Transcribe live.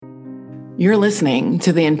You're listening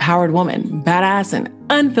to the Empowered Woman, Badass and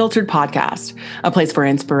Unfiltered podcast, a place for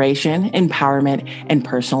inspiration, empowerment, and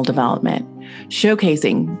personal development,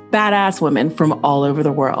 showcasing badass women from all over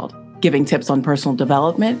the world, giving tips on personal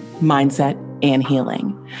development, mindset, and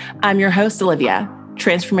healing. I'm your host, Olivia,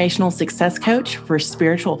 transformational success coach for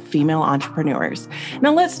spiritual female entrepreneurs.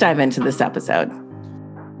 Now let's dive into this episode.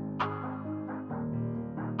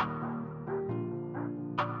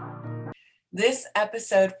 This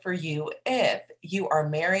episode for you if you are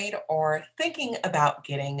married or thinking about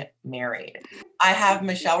getting married. I have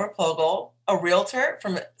Michele Replogle, a realtor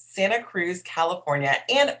from Santa Cruz, California,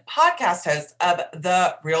 and podcast host of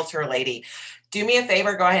The Realtor Lady. Do me a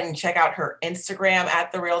favor, go ahead and check out her Instagram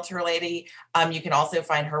at The Realtor Lady. You can also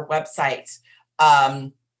find her website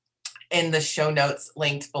in the show notes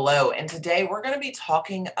linked below. And today we're going to be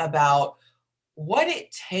talking about what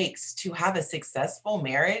it takes to have a successful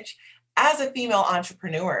marriage as a female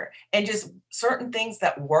entrepreneur, and just certain things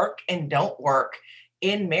that work and don't work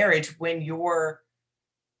in marriage when you're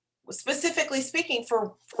specifically speaking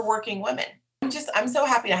for working women. I'm so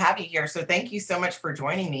happy to have you here. So thank you so much for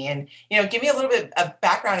joining me, and give me a little bit of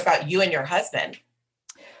background about you and your husband.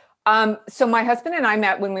 So my husband and I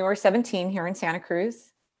met when we were 17 here in Santa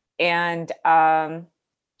Cruz, and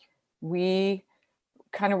we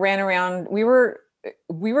kind of ran around. We were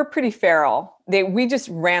pretty feral. We just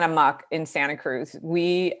ran amok in Santa Cruz.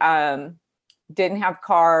 We didn't have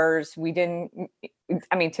cars.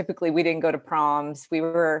 Typically we didn't go to proms. We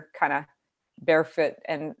were kind of barefoot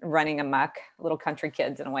and running amok, little country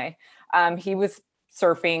kids in a way. He was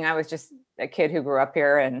surfing. I was just a kid who grew up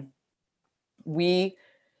here, and we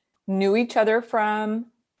knew each other from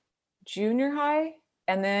junior high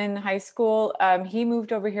and then high school. He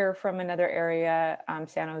moved over here from another area,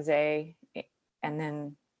 San Jose. And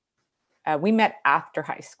then we met after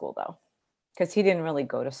high school, though, because he didn't really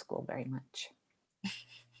go to school very much.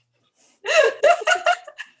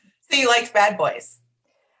 So you liked bad boys?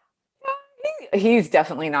 He's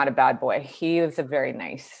definitely not a bad boy. He was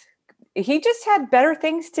he just had better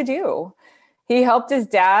things to do. He helped his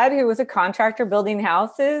dad, who was a contractor, building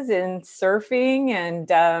houses and surfing,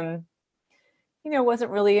 and,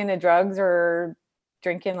 wasn't really into drugs or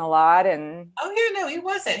drinking a lot. And no, he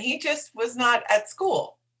wasn't. He just was not at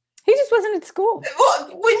school. He just wasn't at school. Well,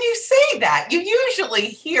 when you say that, you usually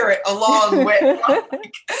hear it along with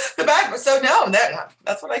the back. So no,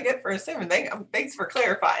 that's what I get for assuming. Thanks for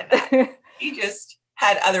clarifying that. He just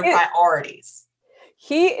had other priorities.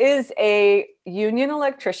 He is a union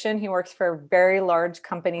electrician. He works for a very large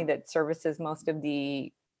company that services most of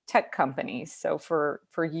the tech companies. So for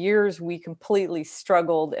years, we completely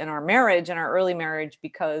struggled in our marriage, in our early marriage,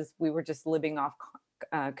 because we were just living off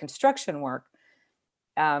construction work.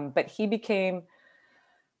 But he became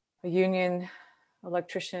a union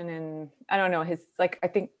electrician, and I don't know, I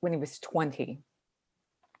think when he was 20.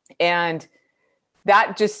 And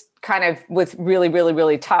that just kind of was really, really,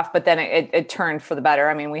 really tough. But then it turned for the better.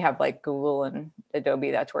 I mean, we have like Google and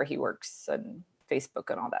Adobe. That's where he works, and Facebook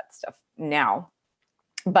and all that stuff now.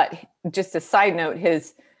 But just a side note,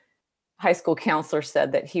 his high school counselor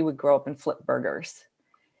said that he would grow up and flip burgers.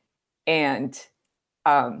 And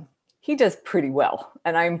he does pretty well.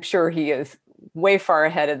 And I'm sure he is way far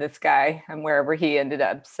ahead of this guy and wherever he ended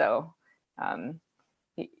up. So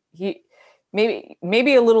he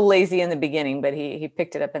maybe a little lazy in the beginning, but he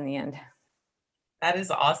picked it up in the end. That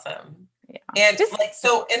is awesome. Yeah. And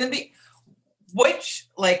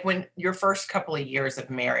when your first couple of years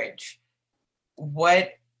of marriage,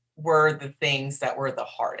 what were the things that were the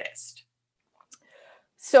hardest?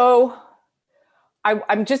 So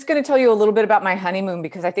I'm just going to tell you a little bit about my honeymoon,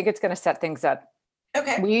 because I think it's going to set things up.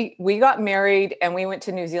 Okay. We got married and we went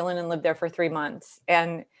to New Zealand and lived there for 3 months.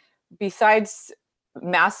 And besides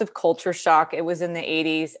massive culture shock, it was in the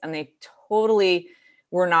 80s and they totally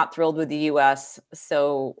were not thrilled with the US.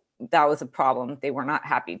 So that was a problem. They were not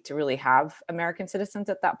happy to really have American citizens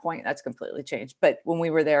at that point. That's completely changed. But when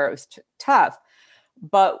we were there, it was tough.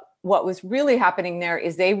 But what was really happening there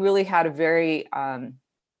is they really had a very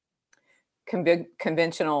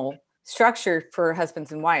conventional structure for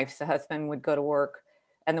husbands and wives. The husband would go to work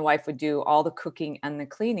and the wife would do all the cooking and the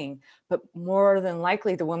cleaning. But more than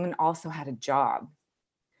likely, the woman also had a job.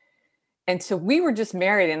 And so we were just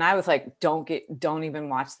married, and I was like, don't even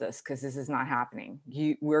watch this, because this is not happening.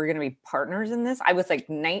 We're going to be partners in this. I was like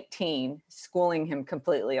 19, schooling him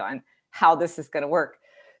completely on how this is going to work.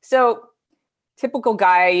 So typical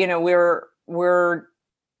guy, we're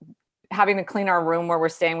having to clean our room where we're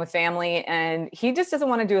staying with family, and he just doesn't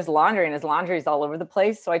want to do his laundry, and his laundry is all over the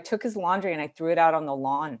place. So I took his laundry and I threw it out on the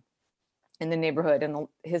lawn in the neighborhood, and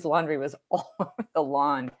his laundry was all over the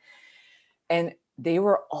lawn. And they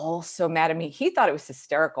were all so mad at me. He thought it was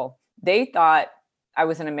hysterical. They thought I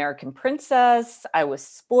was an American princess. I was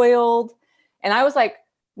spoiled. And I was like,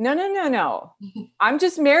 no, no, no, no. I'm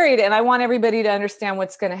just married and I want everybody to understand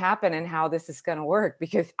what's going to happen and how this is going to work,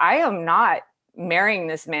 because I am not marrying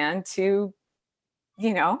this man to,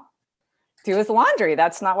 you know, do his laundry.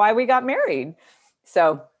 That's not why we got married.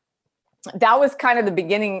 So that was kind of the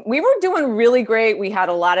beginning. We were doing really great. We had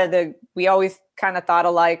a lot of we always kind of thought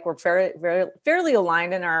alike. We're fairly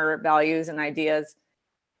aligned in our values and ideas.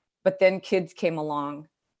 But then kids came along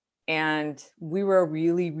and we were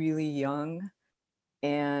really, really young.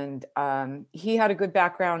 And he had a good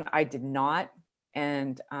background. I did not.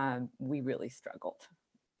 And we really struggled.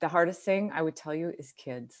 The hardest thing I would tell you is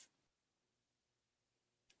kids.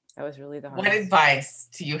 That was really the hardest. What advice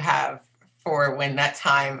do you have for when that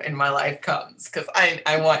time in my life comes? Because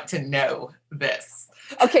I want to know this.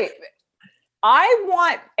 Okay. I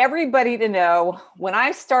want everybody to know when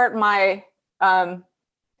I start my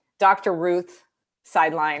Dr. Ruth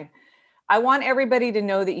sideline, I want everybody to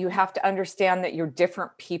know that you have to understand that you're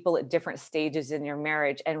different people at different stages in your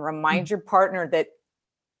marriage, and remind your partner that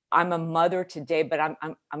I'm a mother today, but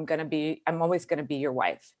I'm always going to be your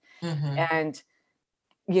wife. And,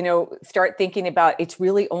 you know, start thinking about, it's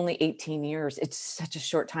really only 18 years. It's such a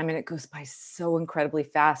short time and it goes by so incredibly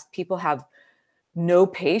fast. People have no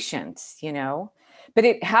patience, you know, but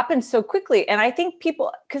it happens so quickly. And I think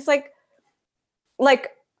people, cause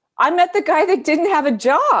like I met the guy that didn't have a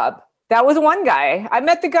job. That was one guy. I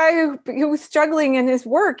met the guy who was struggling in his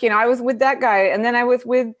work. You know, I was with that guy, and then I was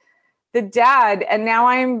with the dad, and now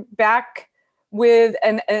I'm back with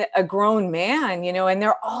a grown man, you know, and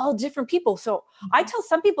they're all different people. So I tell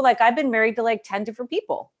some people, like, I've been married to like 10 different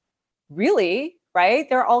people. Really, right?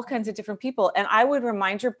 There are all kinds of different people. And I would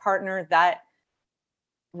remind your partner that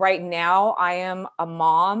right now I am a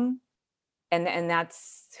mom, and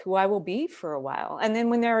that's who I will be for a while. And then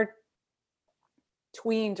when they're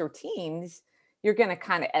tweens or teens, you're going to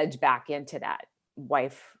kind of edge back into that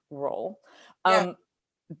wife role. Yeah.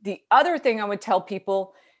 The other thing I would tell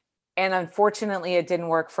people, and unfortunately it didn't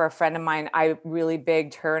work for a friend of mine, I really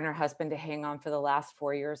begged her and her husband to hang on for the last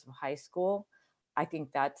 4 years of high school. I think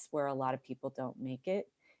that's where a lot of people don't make it.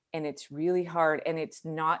 And it's really hard. And it's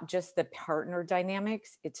not just the partner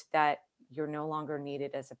dynamics, it's that you're no longer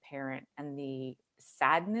needed as a parent. And the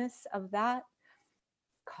sadness of that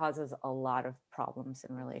causes a lot of problems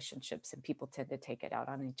in relationships, and people tend to take it out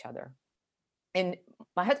on each other. And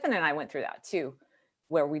my husband and I went through that too,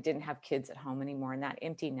 where we didn't have kids at home anymore. And that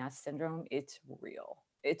empty nest syndrome, it's real.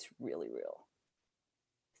 It's really real.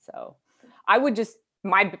 So I would just,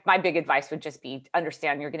 my big advice would just be,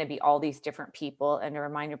 understand you're going to be all these different people, and to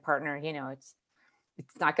remind your partner, you know, it's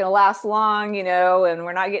not going to last long, you know, and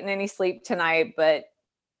we're not getting any sleep tonight, but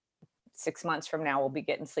 6 months from now, we'll be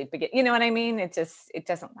getting sleep again. You know what I mean? It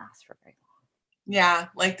doesn't last for very long. Yeah.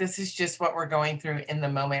 Like, this is just what we're going through in the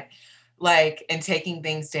moment, like, and taking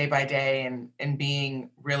things day by day, and being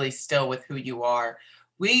really still with who you are.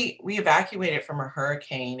 We evacuated from a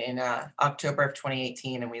hurricane in October of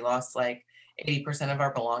 2018, and we lost like 80% of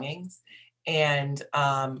our belongings. And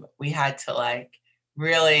we had to like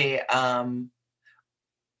really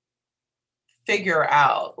figure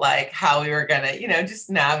out like how we were gonna, you know,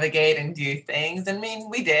 just navigate and do things. I mean,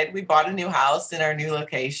 we did. We bought a new house in our new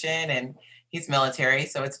location, and he's military,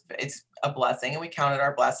 so it's a blessing, and we counted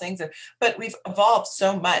our blessings. But we've evolved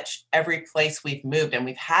so much every place we've moved, and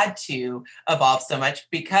we've had to evolve so much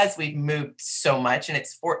because we've moved so much.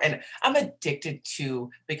 And I'm addicted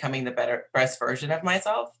to becoming the best version of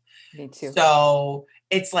myself. Me too. So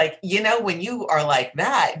it's like, you know, when you are like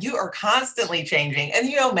that, you are constantly changing. And,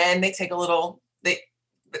 you know, men, they take a little,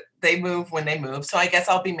 they move when they move. So I guess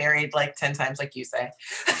I'll be married like 10 times, like you say,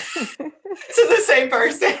 to the same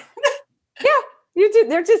person. Yeah, you do.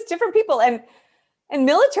 They're just different people. And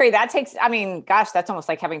military, that takes, I mean, gosh, that's almost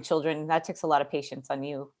like having children. That takes a lot of patience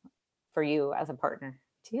for you as a partner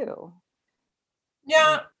too.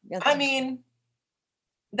 Yeah. I mean,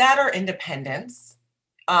 that or independence.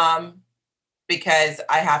 Because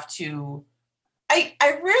I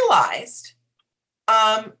realized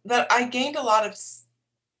that I gained a lot of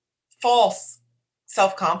false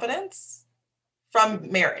self-confidence from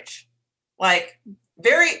marriage, like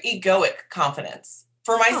very egoic confidence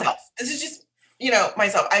for myself. This is just, you know,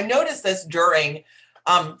 myself. I noticed this during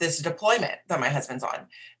this deployment that my husband's on,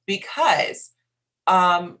 because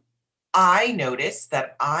I noticed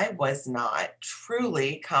that I was not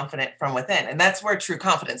truly confident from within. And that's where true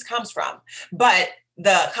confidence comes from. But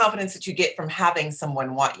the confidence that you get from having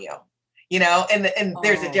someone want you, you know, and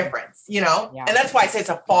there's a difference, you know, and that's why I say it's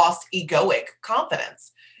a false egoic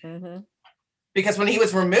confidence. Because when he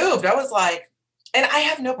was removed, I was like, and I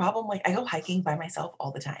have no problem. Like, I go hiking by myself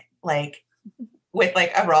all the time. Like, with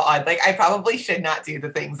like a raw on. Like, I probably should not do the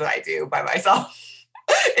things that I do by myself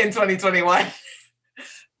in 2021.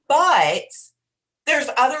 But there's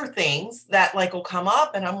other things that like will come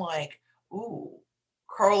up and I'm like, ooh,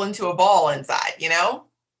 curl into a ball inside, you know?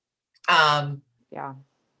 Yeah.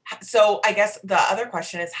 So I guess the other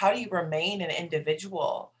question is, how do you remain an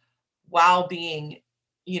individual while being,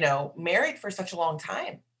 married for such a long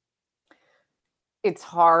time? It's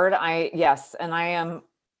hard. Yes. And I am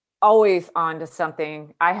always on to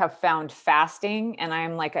something. I have found fasting and I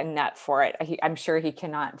am like a nut for it. I'm sure he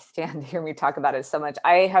cannot stand to hear me talk about it so much.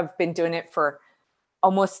 I have been doing it for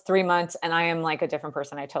almost 3 months and I am like a different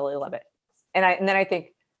person. I totally love it. And then I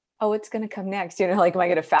think, oh, it's going to come next. Like, am I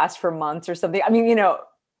going to fast for months or something? I mean,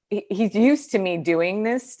 he's used to me doing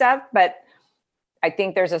this stuff, but I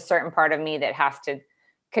think there's a certain part of me that has to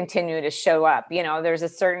continue to show up. There's a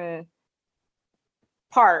certain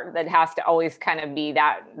part that has to always kind of be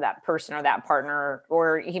that person or that partner,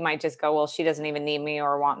 or he might just go, well, she doesn't even need me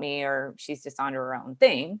or want me, or she's just on her own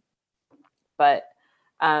thing. But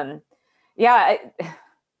yeah,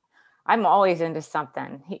 I'm always into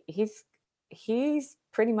something. He's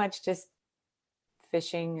pretty much just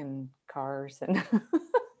fishing and cars and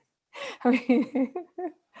I mean,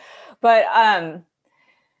 but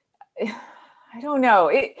I don't know.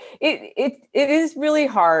 It is really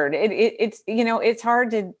hard. It's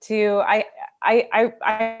hard to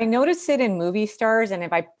I notice it in movie stars, and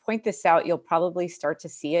if I point this out, you'll probably start to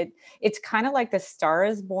see it. It's kind of like the Star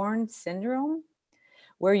is Born syndrome,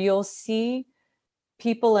 where you'll see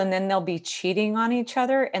people and then they'll be cheating on each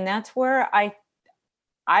other, and that's where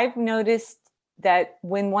I've noticed that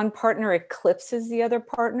when one partner eclipses the other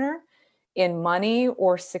partner in money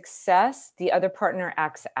or success, the other partner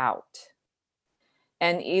acts out.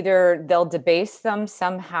 And either they'll debase them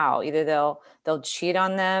somehow, either they'll cheat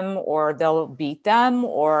on them, or they'll beat them,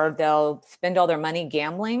 or they'll spend all their money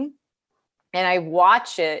gambling. And I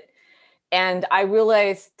watch it and I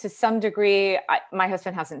realize to some degree, my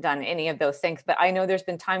husband hasn't done any of those things, but I know there's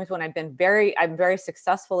been times when I'm very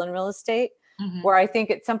successful in real estate, where I think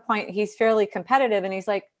at some point he's fairly competitive and he's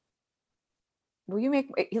like, will you make,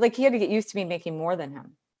 like, he had to get used to me making more than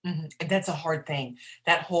him. And that's a hard thing.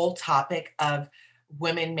 That whole topic of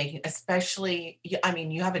women making, especially, I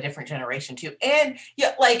mean, you have a different generation too. And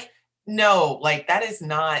yeah, like, no, like that is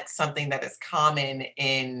not something that is common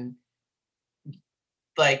in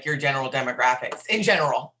like your general demographics in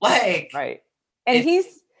general. Like, right. And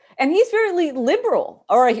he's very liberal,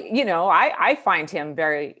 or, I find him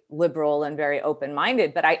very liberal and very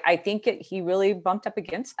open-minded, but I think he really bumped up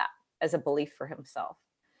against that as a belief for himself.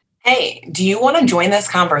 Hey, do you want to join this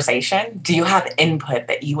conversation? Do you have input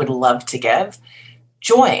that you would love to give?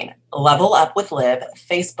 Join Level Up with Liv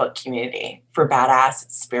Facebook community for badass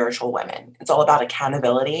spiritual women. It's all about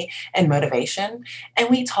accountability and motivation, and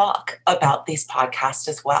we talk about these podcasts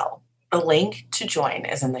as well. The link to join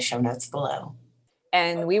is in the show notes below.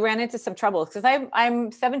 And we ran into some troubles because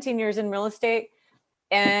I'm 17 years in real estate,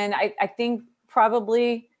 and I think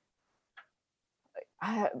probably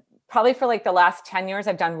for like the last 10 years,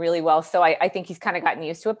 I've done really well. So I think he's kind of gotten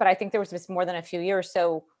used to it, but I think there was just more than a few years.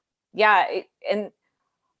 So yeah. And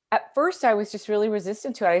at first I was just really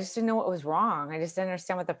resistant to it. I just didn't know what was wrong. I just didn't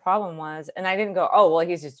understand what the problem was. And I didn't go, oh, well,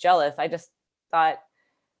 he's just jealous. I just thought,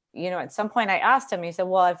 at some point I asked him, he said,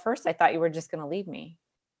 well, at first I thought you were just going to leave me.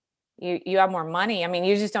 You have more money. I mean,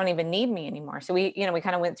 you just don't even need me anymore. So we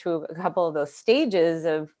kind of went through a couple of those stages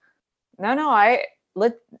of,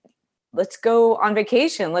 let's go on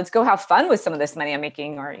vacation. Let's go have fun with some of this money I'm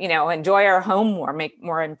making, or, enjoy our home more, make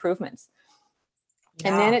more improvements. Yeah.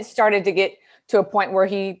 And then it started to get to a point where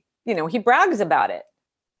he brags about it.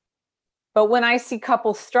 But when I see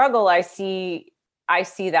couples struggle, I see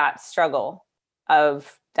that struggle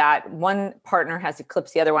of that one partner has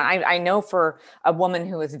eclipsed the other one. I know for a woman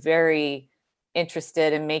who is very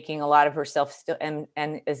interested in making a lot of herself still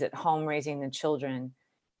and is at home raising the children,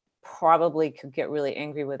 probably could get really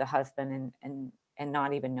angry with a husband and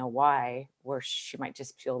not even know why, where she might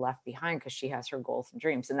just feel left behind because she has her goals and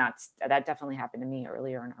dreams. And that definitely happened to me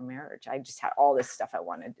earlier in our marriage. I just had all this stuff I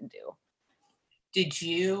wanted to do. Did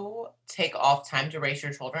you take off time to raise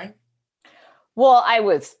your children? Well, I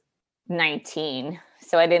was 19,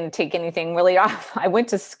 so I didn't take anything really off. I went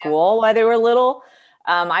to school while they were little.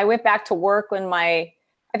 I went back to work when I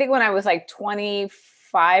was like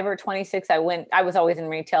 25 or 26, I was always in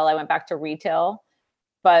retail. I went back to retail,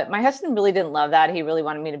 but my husband really didn't love that. He really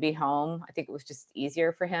wanted me to be home. I think it was just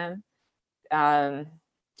easier for him,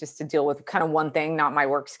 just to deal with kind of one thing, not my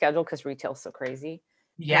work schedule, because retail's so crazy.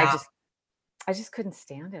 Yeah. I just couldn't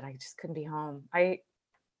stand it. I just couldn't be home. I'm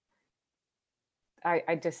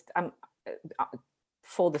uh,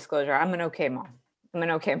 full disclosure. I'm an okay mom. I'm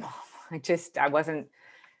an okay mom.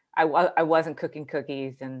 I wasn't cooking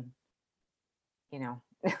cookies, and you know,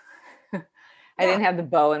 I Yeah. didn't have the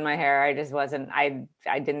bow in my hair. I just wasn't, I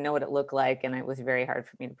didn't know what it looked like. And it was very hard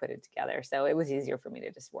for me to put it together. So it was easier for me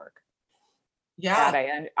to just work. Yeah.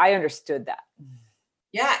 That I understood that.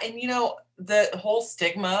 Yeah. And the whole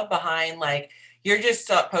stigma behind like, you're just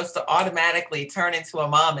supposed to automatically turn into a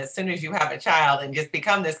mom as soon as you have a child and just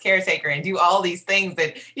become this caretaker and do all these things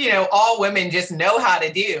that, all women just know how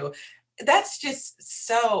to do. That's just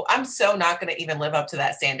I'm so not going to even live up to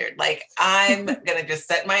that standard. Like, I'm going to just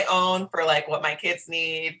set my own for like what my kids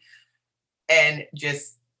need. And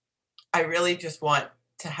I really just want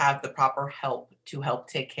to have the proper help to help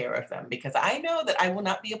take care of them because I know that I will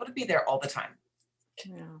not be able to be there all the time.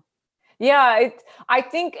 Yeah. Yeah, I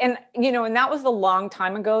think, and and that was a long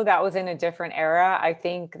time ago. That was in a different era. I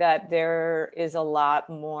think that there is a lot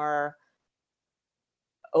more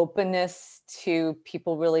openness to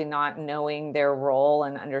people really not knowing their role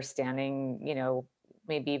and understanding,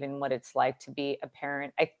 maybe even what it's like to be a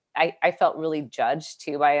parent. I felt really judged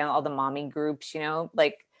too by all the mommy groups,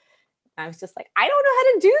 like I was just like, I don't know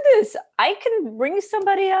how to do this. I can ring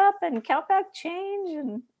somebody up and count back change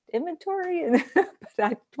and inventory, and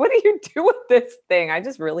what do you do with this thing? I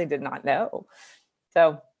just really did not know.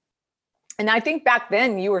 So, and I think back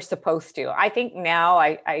then you were supposed to. I think now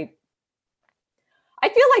I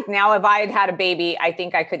feel like now if I had had a baby, I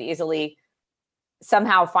think I could easily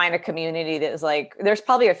somehow find a community that was like, there's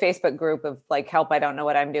probably a Facebook group of like, help, I don't know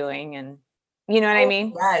what I'm doing. And you know what I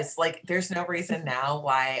mean? Yes. Like, there's no reason now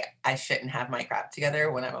why I shouldn't have my crap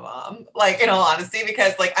together when I'm a mom. Like, in all honesty,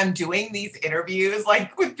 because like I'm doing these interviews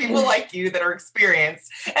like with people like you that are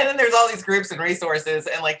experienced. And then there's all these groups and resources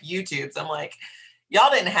and like YouTubes. I'm like,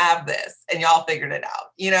 y'all didn't have this and y'all figured it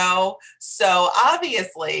out, So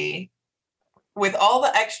obviously, with all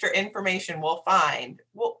the extra information we'll find,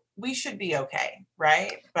 we should be okay,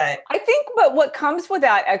 right? But I think, but what comes with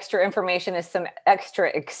that extra information is some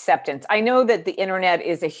extra acceptance. I know that the internet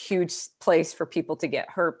is a huge place for people to get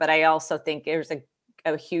hurt, but I also think there's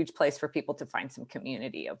a huge place for people to find some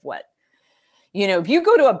community of what, if you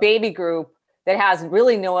go to a baby group that has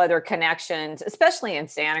really no other connections, especially in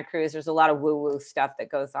Santa Cruz, there's a lot of woo-woo stuff that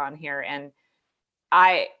goes on here. And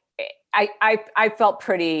I felt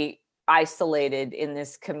pretty isolated in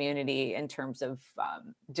this community in terms of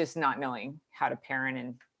just not knowing how to parent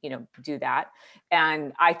and do that.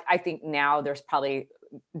 And I think now there's probably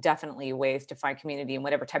definitely ways to find community in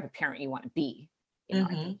whatever type of parent you want to be. I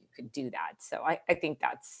think you could do that. So I think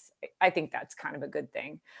that's kind of a good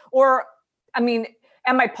thing. Or I mean,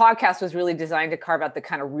 and my podcast was really designed to carve out the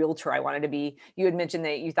kind of realtor I wanted to be. You had mentioned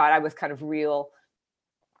that you thought I was kind of real.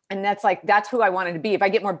 And that's who I wanted to be. If I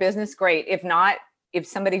get more business, great. If not, if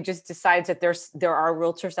somebody just decides that there are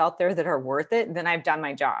realtors out there that are worth it, then I've done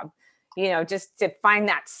my job, just to find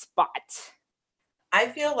that spot. I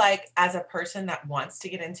feel like as a person that wants to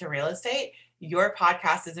get into real estate, your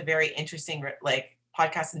podcast is a very interesting like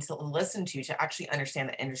podcast to listen to actually understand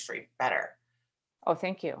the industry better. Oh,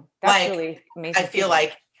 thank you. That's like, really amazing. I feel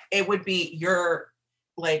like it would be your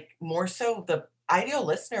like more so the ideal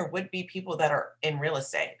listener would be people that are in real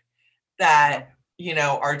estate that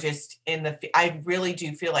are just in I really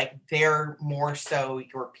do feel like they're more so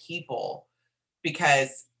your people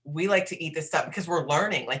because we like to eat this stuff because we're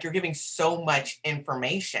learning. Like, you're giving so much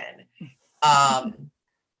information. And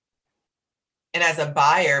as a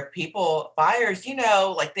buyer, buyers,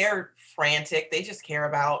 like they're frantic. They just care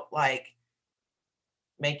about like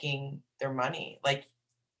making their money. Like,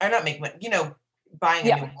 or not making money,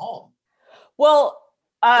 buying a new home. Well,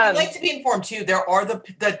 I like to be informed too. There are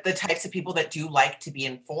the types of people that do like to be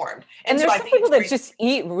informed. And there's some people that just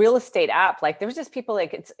eat real estate up. Like there's just people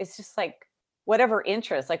like, it's just like whatever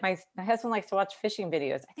interest. Like my husband likes to watch fishing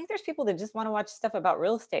videos. I think there's people that just want to watch stuff about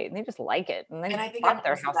real estate and they just like it. And I think I'm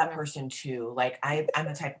also that person too. Like I'm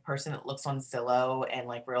the type of person that looks on Zillow and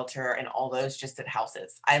like Realtor and all those just at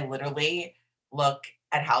houses. I literally look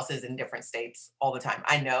at houses in different states all the time.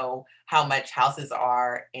 I know how much houses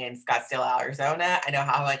are in Scottsdale, Arizona. I know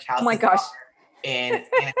how much houses are in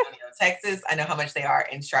San Antonio, Texas. I know how much they are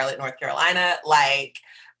in Charlotte, North Carolina. Like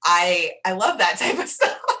I love that type of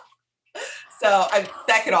stuff. So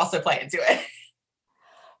that could also play into it.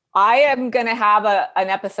 I am going to have an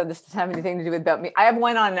episode. This doesn't have anything to do with about me. I have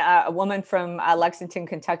one on a woman from Lexington,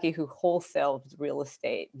 Kentucky, who wholesales real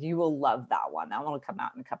estate. You will love that one. That one will come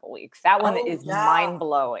out in a couple of weeks. That one is mind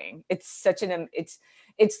blowing. It's such it's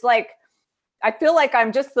like, I feel like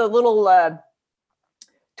I'm just the little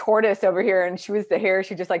tortoise over here and she was the hare.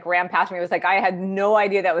 She just like ran past me. It was like, I had no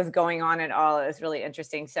idea that was going on at all. It was really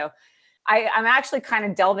interesting. So I'm actually kind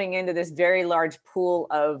of delving into this very large pool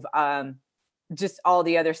of just all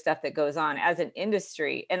the other stuff that goes on as an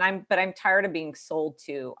industry. And I'm tired of being sold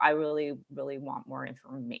to. I really, really want more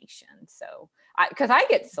information. So because I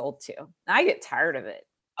get sold to, I get tired of it.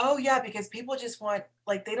 Oh yeah, because people just want,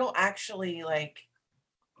 like, they don't actually, like,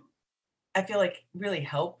 I feel like, really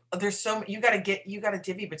help. There's so you gotta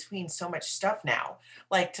divvy between so much stuff now.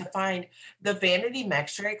 Like, to find the vanity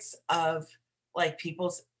metrics of, like,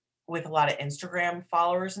 people's with a lot of Instagram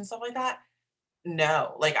followers and stuff like that.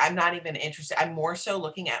 No, like, I'm not even interested. I'm more so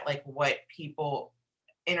looking at, like, what people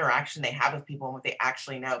interaction they have with people and what they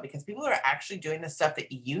actually know, because people that are actually doing the stuff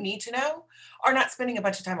that you need to know are not spending a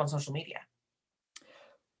bunch of time on social media.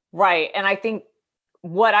 Right. And I think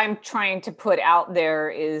what I'm trying to put out there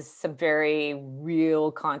is some very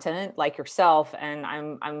real content like yourself. And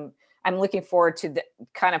I'm looking forward to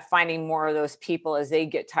kind of finding more of those people as they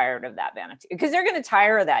get tired of that vanity, because they're going to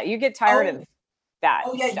tire of that. You get tired Oh, of that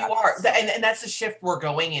oh yeah, you stuff. are. And that's the shift we're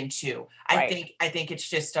going into. Right. I think it's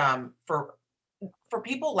just for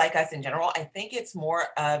people like us in general, I think it's more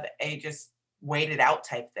of a just wait it out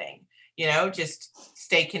type thing. Just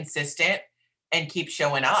stay consistent and keep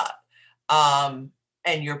showing up.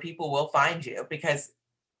 And your people will find you, because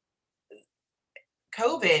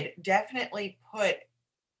COVID definitely put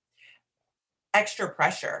extra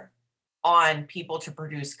pressure on people to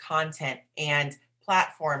produce content and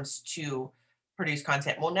platforms to produce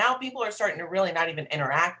content. Well, now people are starting to really not even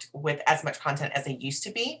interact with as much content as they used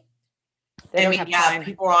to be. They I don't mean, have yeah, time.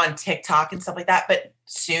 people are on TikTok and stuff like that, but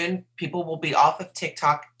soon people will be off of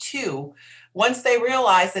TikTok too. Once they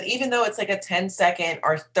realize that even though it's like a 10-second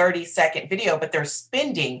or 30-second video, but they're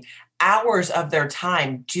spending hours of their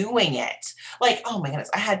time doing it. Like, oh my goodness,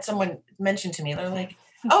 I had someone mention to me, they're like,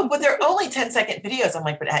 oh, but they're only 10-second videos. I'm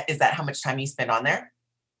like, but is that how much time you spend on there?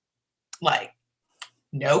 Like,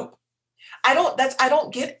 nope. I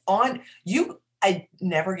don't get on I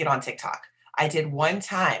never get on TikTok. I did one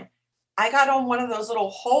time. I got on one of those little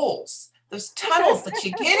holes, those tunnels that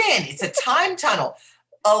you get in. It's a time tunnel.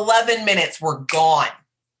 11 minutes were gone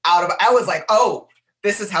I was like, oh,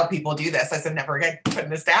 this is how people do this. I said, never again,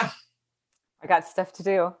 putting this down. I got stuff to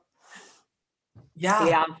do. Yeah.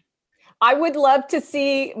 Yeah. I would love to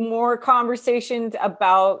see more conversations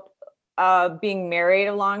about being married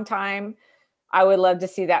a long time. I would love to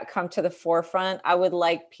see that come to the forefront. I would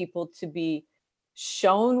like people to be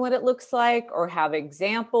shown what it looks like, or have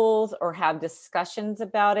examples, or have discussions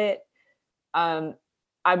about it.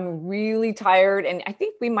 I'm really tired, and I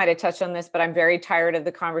think we might have touched on this, but I'm very tired of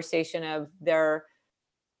the conversation of their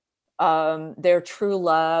true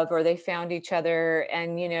love, or they found each other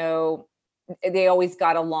and, they always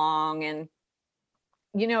got along. And,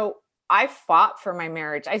 I fought for my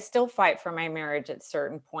marriage. I still fight for my marriage at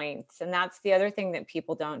certain points. And that's the other thing that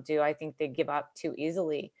people don't do. I think they give up too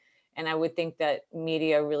easily. And I would think that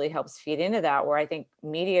media really helps feed into that, where I think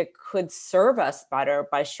media could serve us better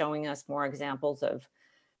by showing us more examples of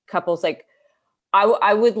couples. Like,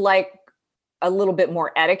 I would like a little bit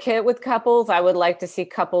more etiquette with couples. I would like to see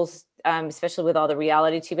couples, especially with all the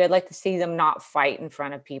reality TV, I'd like to see them not fight in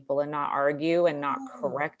front of people and not argue and not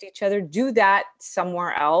correct each other. Do that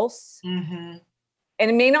somewhere else. Mm-hmm. And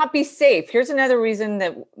it may not be safe. Here's another reason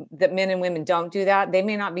that men and women don't do that. They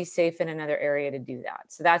may not be safe in another area to do that.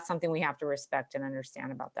 So that's something we have to respect and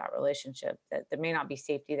understand about that relationship, that there may not be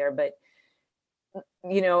safety there. But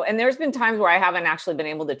and there's been times where I haven't actually been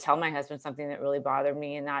able to tell my husband something that really bothered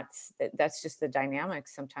me. And that's just the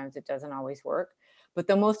dynamics. Sometimes it doesn't always work. But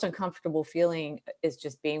the most uncomfortable feeling is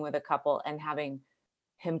just being with a couple and having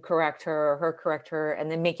him correct her or her correct her, and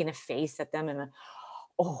then making a face at them and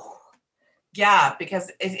Yeah,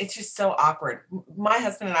 because it's just so awkward. My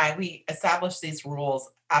husband and I, we established these rules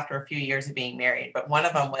after a few years of being married, but one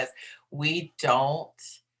of them was we don't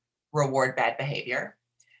reward bad behavior.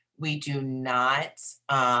 We do not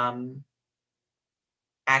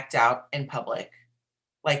act out in public.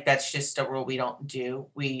 Like, that's just a rule we don't do.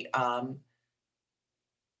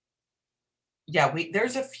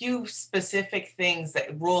 There's a few specific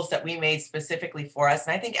rules that we made specifically for us.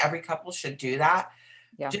 And I think every couple should do that.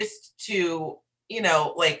 Yeah. Just to,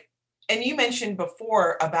 like, and you mentioned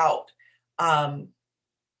before about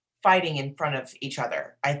fighting in front of each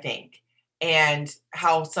other, I think, and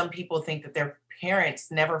how some people think that their parents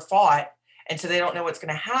never fought. And so they don't know what's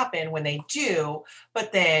going to happen when they do.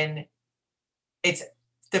 But then it's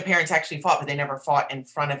the parents actually fought, but they never fought in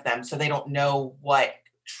front of them. So they don't know what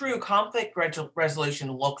true conflict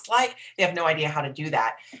resolution looks like. They have no idea how to do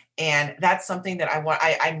that. And that's something that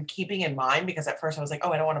I'm keeping in mind, because at first I was like,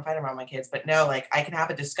 oh, I don't want to fight around my kids. But no, like I can have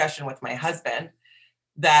a discussion with my husband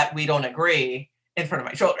that we don't agree in front of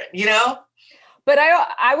my children, you know? But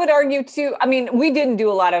I would argue too, I mean, we didn't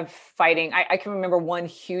do a lot of fighting. I can remember one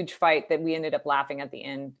huge fight that we ended up laughing at the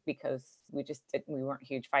end because we weren't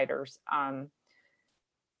huge fighters.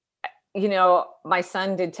 You know, my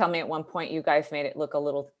son did tell me at one point, you guys made it look a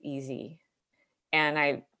little easy.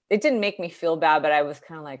 And it didn't make me feel bad, but I was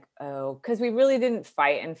kind of like, oh, because we really didn't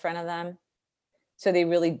fight in front of them. So they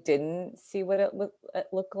really didn't see what it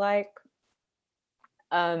looked like.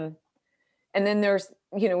 And then there's,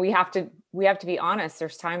 you know, we have to be honest.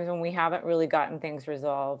 There's times when we haven't really gotten things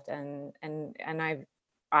resolved, and him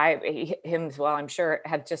as well, I'm sure,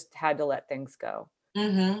 have just had to let things go.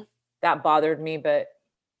 Mm-hmm. That bothered me, but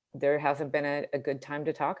there hasn't been a good time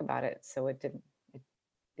to talk about it, so it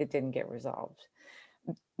didn't get resolved.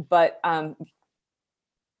 But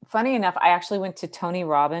funny enough, I actually went to Tony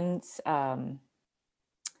Robbins'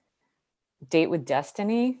 Date with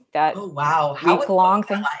Destiny, that Oh wow, week-long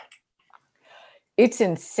thing. Like? It's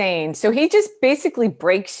insane. So he just basically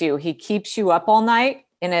breaks you. He keeps you up all night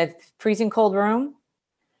in a freezing cold room.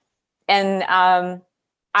 And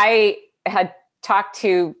I had talked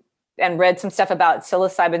to and read some stuff about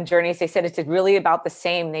psilocybin journeys. They said it's really about the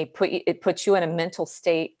same. It puts you in a mental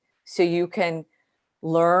state so you can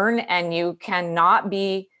learn, and you cannot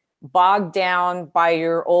be bogged down by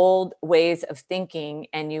your old ways of thinking,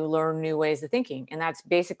 and you learn new ways of thinking. And that's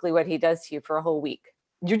basically what he does to you for a whole week.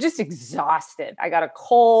 You're just exhausted. I got a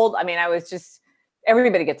cold. I mean,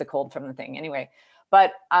 everybody gets a cold from the thing anyway.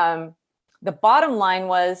 But the bottom line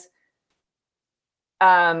was,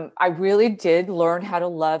 I really did learn how to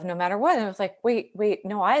love no matter what. And I was like, wait,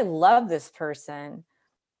 no, I love this person.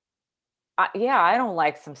 I don't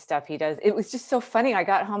like some stuff he does. It was just so funny. I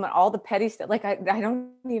got home and all the petty stuff, like I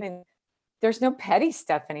don't even, there's no petty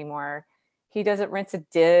stuff anymore. He doesn't rinse a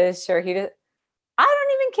dish, or I don't even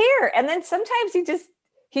care. And then sometimes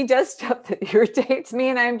he does stuff that irritates me,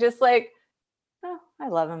 and I'm just like, oh, I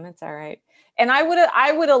love him. It's all right. And I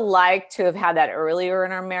would have liked to have had that earlier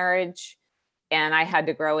in our marriage. And I had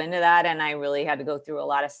to grow into that. And I really had to go through a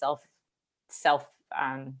lot of self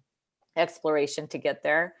exploration to get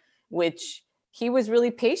there, which he was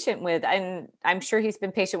really patient with. And I'm sure he's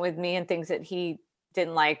been patient with me and things that he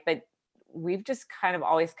didn't like, but we've just kind of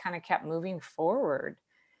always kind of kept moving forward,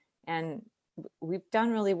 and we've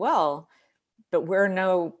done really well. But we're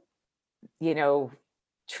no,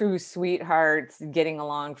 true sweethearts getting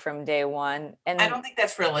along from day one. And I don't think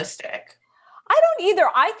that's realistic. I don't either.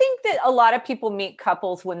 I think that a lot of people meet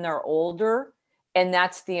couples when they're older, and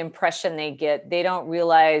that's the impression they get. They don't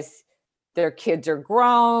realize their kids are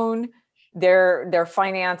grown, their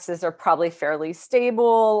finances are probably fairly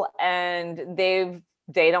stable, and they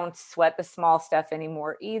don't sweat the small stuff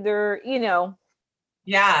anymore either,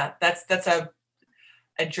 Yeah, that's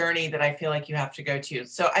a journey that I feel like you have to go to.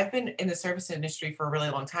 So I've been in the service industry for a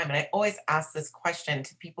really long time, and I always ask this question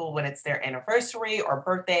to people when it's their anniversary or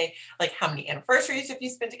birthday, like, how many anniversaries have you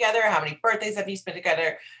spent together? How many birthdays have you spent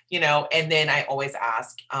together? And then I always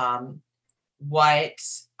ask,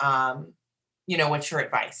 what's your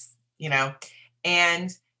advice?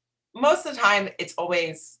 And most of the time it's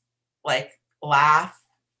always like laugh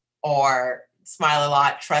or smile a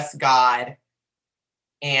lot, trust God,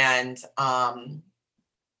 and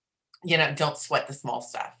don't sweat the small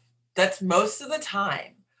stuff. That's most of the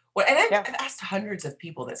time. And I've asked hundreds of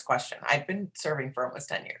people this question. I've been serving for almost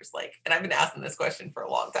 10 years, and I've been asking this question for a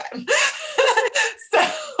long time. So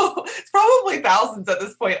it's probably thousands at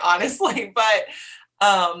this point, honestly. But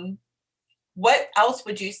what else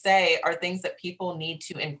would you say are things that people need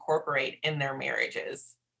to incorporate in their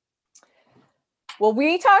marriages? Well,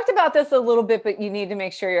 we talked about this a little bit, but you need to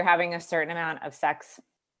make sure you're having a certain amount of sex.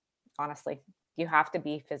 Honestly, you have to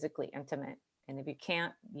be physically intimate. And if you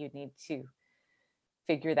can't, you need to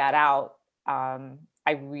figure that out.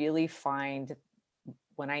 I really find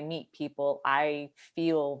when I meet people, I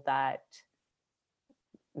feel that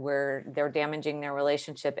where they're damaging their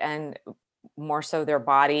relationship, and more so their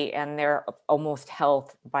body and their almost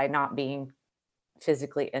health, by not being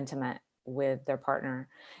physically intimate with their partner.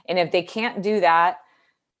 And if they can't do that,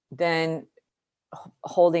 then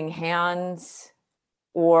holding hands,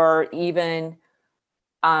 or even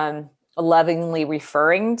lovingly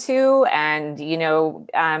referring to, and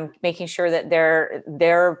making sure that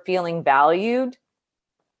they're feeling valued.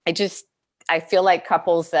 I feel like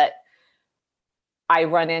couples that I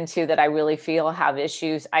run into that I really feel have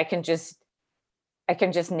issues, I can just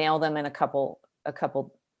nail them in a couple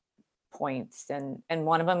points. And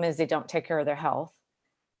one of them is they don't take care of their health.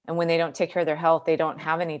 And when they don't take care of their health, they don't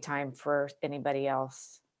have any time for anybody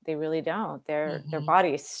else. They really don't. Their body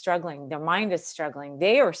is struggling. Their mind is struggling.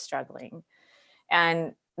 They are struggling.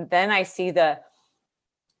 And then I see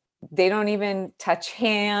they don't even touch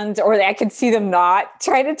hands, or I can see them not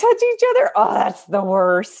trying to touch each other. Oh, that's the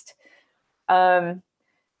worst.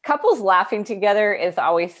 Couples laughing together is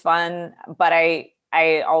always fun, but I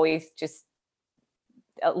always just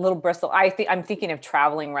a little bristle. I'm thinking of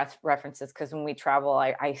traveling references, because when we travel,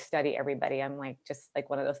 I study everybody. I'm like just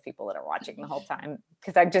like one of those people that are watching the whole time,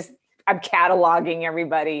 because I'm cataloging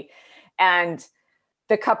everybody. And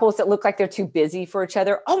the couples that look like they're too busy for each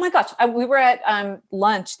other. Oh my gosh. We were at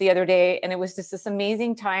lunch the other day, and it was just this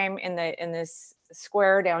amazing time in this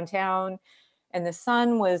square downtown, and the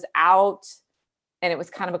sun was out, and it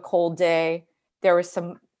was kind of a cold day. There was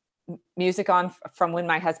some music on from when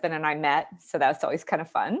my husband and I met. So that's always kind of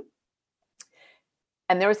fun.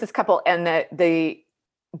 And there was this couple, and the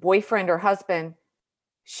boyfriend or husband,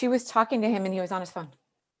 she was talking to him and he was on his phone.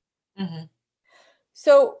 Mm-hmm.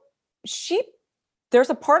 So there's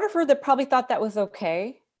a part of her that probably thought that was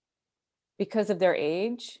okay because of their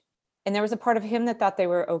age. And there was a part of him that thought they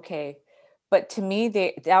were okay. But to me,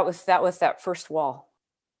 that was that first wall.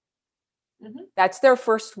 Mm-hmm. That's their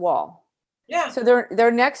first wall. Yeah. So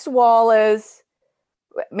their next wall is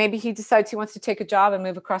maybe he decides he wants to take a job and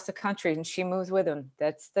move across the country, and she moves with him.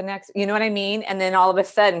 That's the next, you know what I mean? And then all of a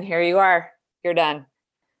sudden, here you are, you're done.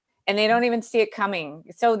 And they don't even see it coming.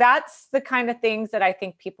 So that's the kind of things that I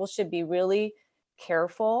think people should be really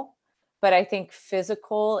careful. But I think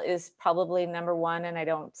physical is probably number one, and I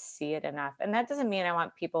don't see it enough. And that doesn't mean I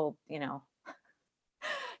want people,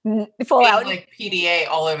 full out like PDA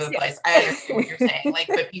all over the place. I understand what you're saying. Like,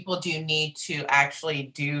 but people do need to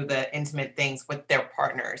actually do the intimate things with their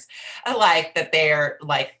partners. I like that they're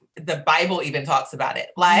like, the Bible even talks about it.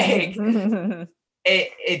 Like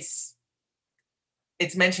it's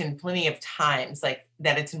mentioned plenty of times, like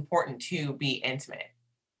that it's important to be intimate.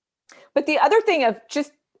 But the other thing of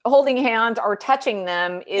just holding hands or touching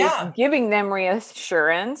them is giving them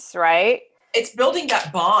reassurance, right? It's building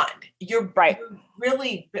that bond. You're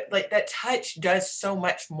really, like, that touch does so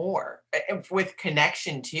much more with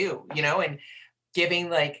connection too, and giving,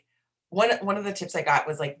 like, one of the tips I got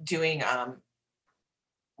was like doing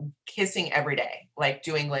kissing every day, like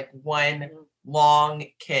doing like one long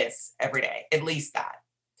kiss every day, at least that.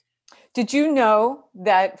 Did you know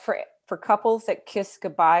that for couples that kiss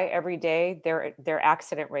goodbye every day, their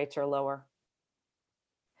accident rates are lower?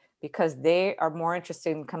 Because they are more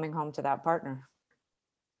interested in coming home to that partner.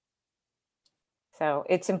 So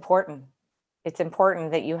it's important. It's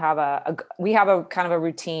important that you have we have a kind of a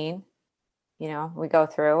routine, we go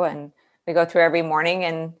through every morning,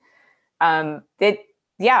 and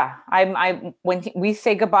when we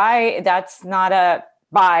say goodbye, that's not a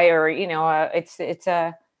bye, or, it's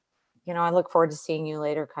a, I look forward to seeing you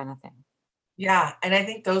later kind of thing. Yeah. And I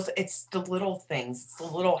think it's the little things, it's the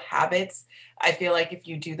little habits. I feel like if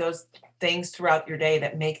you do those things throughout your day,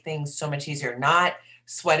 that make things so much easier, not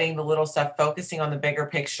sweating the little stuff, focusing on the bigger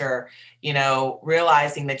picture,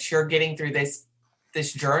 realizing that you're getting through this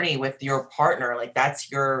journey with your partner. Like,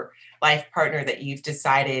 that's your life partner that you've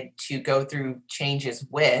decided to go through changes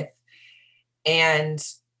with. And,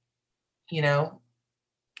 well,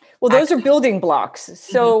 those are building blocks.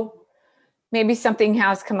 So maybe something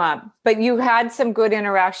has come up, but you had some good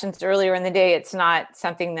interactions earlier in the day. It's not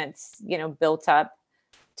something that's, built up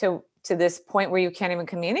to this point where you can't even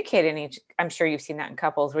communicate I'm sure you've seen that in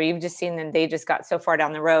couples where you've just seen them, they just got so far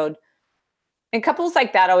down the road. And couples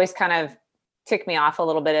like that always kind of tick me off a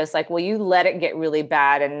little bit. It's like, well, you let it get really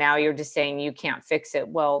bad, and now you're just saying you can't fix it.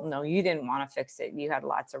 Well, no, you didn't want to fix it. You had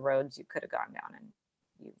lots of roads you could have gone down.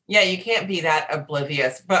 You can't be that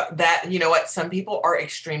oblivious. But that, you know what? Some people are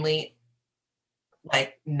extremely,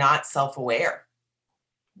 like, not self-aware,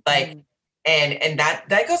 like, and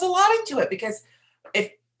that goes a lot into it, because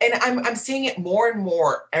I'm seeing it more and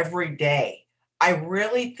more every day. I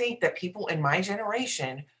really think that people in my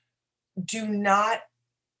generation do not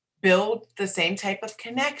build the same type of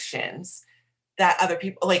connections that other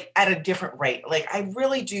people, like, at a different rate. Like, I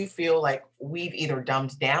really do feel like we've either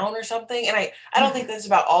dumbed down or something. And I don't think this is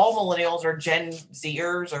about all millennials or Gen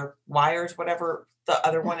Zers or Yers, whatever the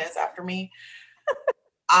other one is after me.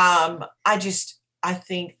 I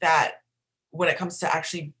think that when it comes to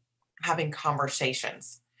actually having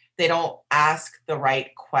conversations, they don't ask the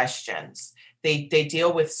right questions. They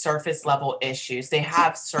deal with surface level issues. They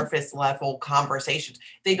have surface level conversations.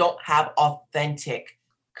 They don't have authentic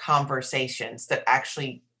conversations that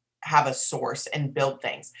actually have a source and build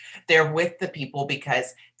things. They're with the people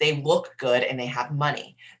because they look good and they have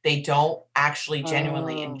money. They don't actually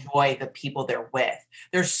genuinely Oh, enjoy the people they're with.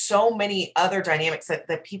 There's so many other dynamics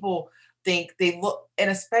that people think they look, and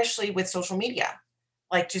especially with social media,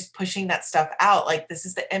 like just pushing that stuff out. Like this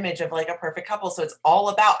is the image of like a perfect couple. So it's all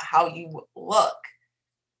about how you look.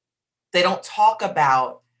 They don't talk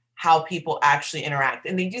about how people actually interact.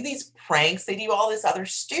 And they do these pranks, they do all this other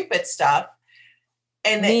stupid stuff.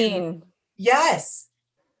 And mean. yes.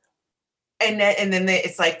 And then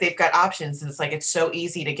it's like they've got options, and it's like it's so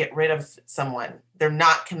easy to get rid of someone. They're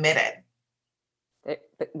not committed. But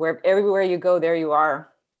where everywhere you go, there you are.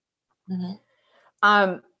 Mhm.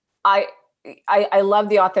 Um, I, I love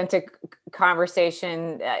the authentic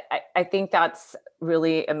conversation. I think that's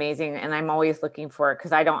really amazing, and I'm always looking for it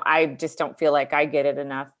because I just don't feel like I get it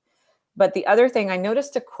enough. But the other thing, I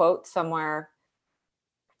noticed a quote somewhere,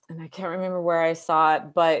 and I can't remember where I saw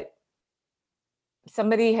it, but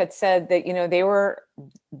somebody had said that, they were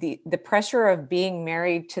the pressure of being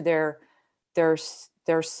married to their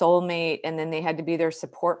soulmate, and then they had to be their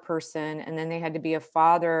support person, and then they had to be a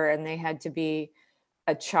father, and they had to be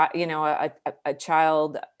a child, a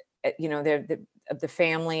child, of the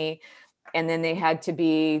family, and then they had to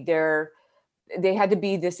be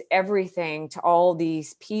this everything to all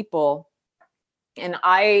these people. And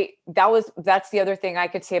that's the other thing I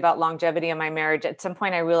could say about longevity in my marriage. At some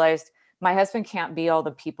point I realized my husband can't be all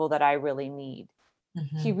the people that I really need.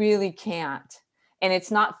 He Mhm. really can't. And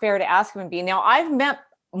it's not fair to ask him to be. Now, I've met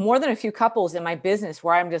more than a few couples in my business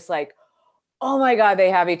where I'm just like, oh my God,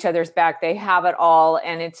 they have each other's back. They have it all.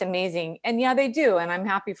 And it's amazing. And yeah, they do. And I'm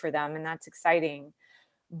happy for them. And that's exciting.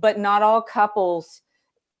 But not all couples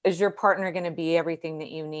is your partner going to be everything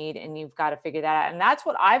that you need. And you've got to figure that out. And that's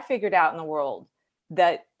what I've figured out in the world,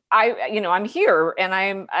 that I'm here, and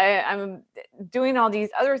I'm doing all these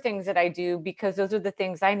other things that I do because those are the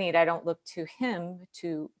things I need. I don't look to him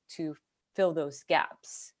to fill those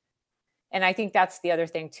gaps. And I think that's the other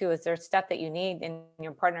thing too, is there's stuff that you need and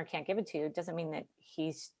your partner can't give it to you. It doesn't mean that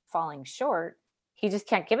he's falling short. He just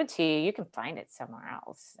can't give it to you. You can find it somewhere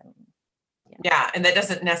else. Yeah, and that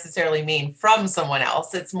doesn't necessarily mean from someone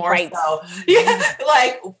else. It's more Right. so, yeah,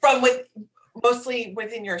 like mostly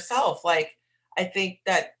within yourself. Like I think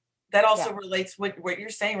that also Yeah. relates, what you're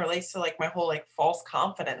saying relates to like my whole like false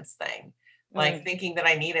confidence thing. Like Mm. thinking that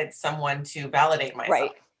I needed someone to validate myself,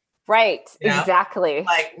 Right. Right. you know? Exactly.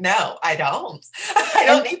 Like, no, I don't. I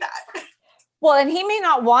don't And need that. well, and he may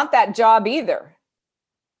not want that job either.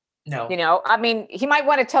 No. I mean, he might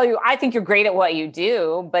want to tell you, I think you're great at what you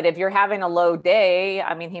do, but if you're having a low day,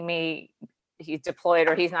 I mean, he's deployed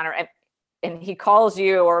or he's not, and he calls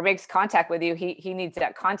you or makes contact with you, he needs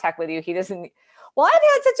that contact with you. He doesn't, well, I've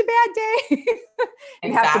had such a bad day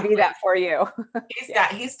and have to be Exactly. that for you.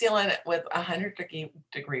 Yeah. He's dealing with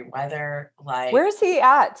 100-degree weather. Where Like is he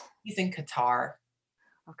at? he's in Qatar.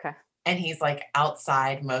 Okay. And he's like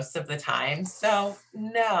outside most of the time. So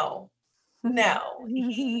no,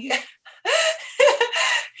 he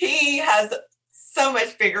he has so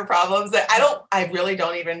much bigger problems that I really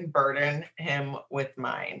don't even burden him with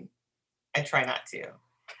mine. I try not to.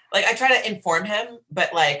 Like I try to inform him,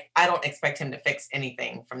 but like I don't expect him to fix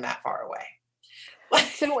anything from that far away.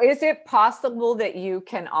 So is it possible that you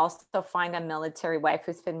can also find a military wife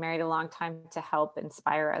who's been married a long time to help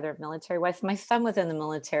inspire other military wives? My son was in the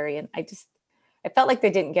military, and I felt like they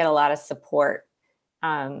didn't get a lot of support.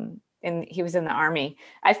 And he was in the Army.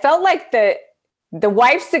 I felt like the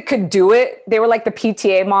wives that could do it, they were like the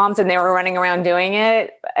PTA moms, and they were running around doing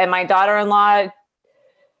it. And my daughter-in-law,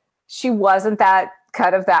 she wasn't that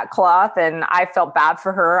cut of that cloth, and I felt bad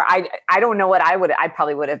for her. I don't know what I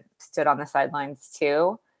probably would have stood on the sidelines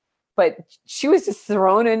too, but she was just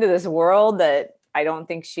thrown into this world that I don't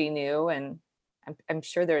think she knew. And I'm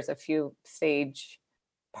sure there's a few sage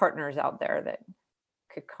partners out there that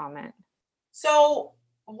could comment. So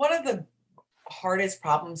one of the hardest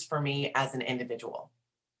problems for me as an individual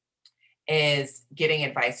is getting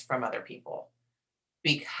advice from other people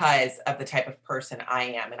because of the type of person I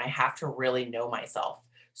am, and I have to really know myself.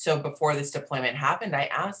 So before this deployment happened, I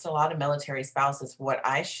asked a lot of military spouses what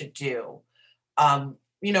I should do,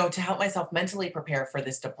 to help myself mentally prepare for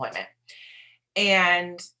this deployment.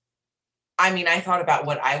 And I mean, I thought about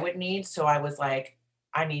what I would need. So I was like,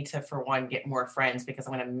 I need to, for one, get more friends because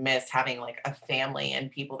I'm going to miss having like a family and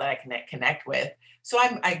people that I can connect with. So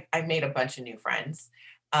I made a bunch of new friends.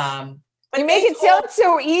 You But make they it sound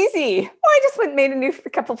so easy. Oh, I just went and made a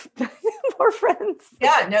couple more friends.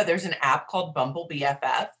 Yeah, no, there's an app called Bumble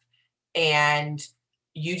BFF, and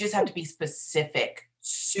you just have to be specific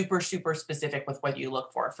super, super specific with what you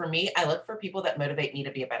look for. For me, I look for people that motivate me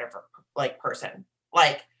to be a better like person.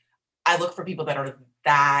 Like I look for people that are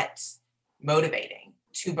that motivating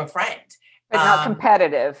to befriend. But not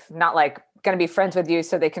competitive, not like going to be friends with you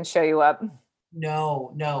so they can show you up.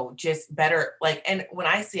 No, no, just better. Like, and when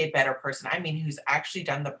I say a better person, I mean who's actually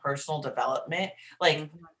done the personal development. Like, Mhm.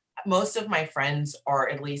 most of my friends are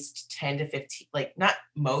at least 10 to 15, like, not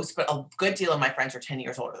most, but a good deal of my friends are 10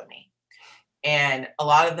 years older than me. And a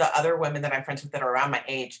lot of the other women that I'm friends with that are around my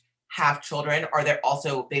age have children, or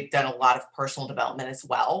they've done a lot of personal development as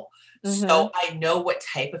well. So Mhm. I know what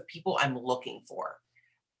type of people I'm looking for.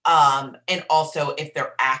 And also if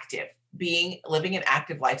they're active. Living an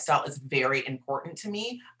active lifestyle is very important to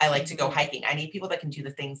me. I like to go Mhm. hiking. I need people that can do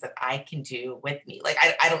the things that I can do with me. Like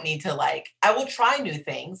I don't need to I will try new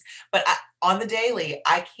things, but on the daily,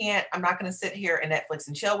 I'm not going to sit here and Netflix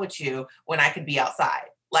and chill with you when I could be outside.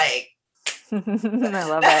 Like, I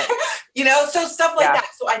love it. so stuff like Yeah. that.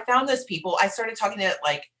 So I found those people. I started talking to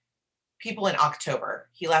like people in October.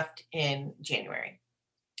 He left in January.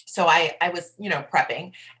 So I was,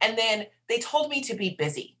 prepping, and then they told me to be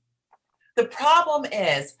busy. The problem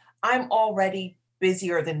is I'm already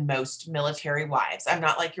busier than most military wives. I'm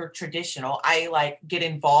not like your traditional. I like get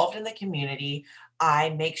involved in the community. I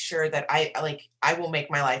make sure that I will make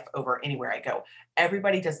my life over anywhere I go.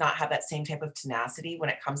 Everybody does not have that same type of tenacity when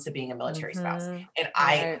it comes to being a military spouse. Mhm. And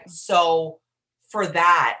Right. so for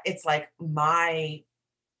that, it's like my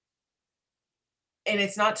and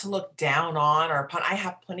it's not to look down on or upon. I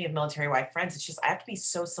have plenty of military wife friends. It's just I have to be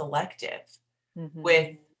so selective Mhm.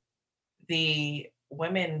 with the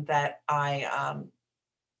women that I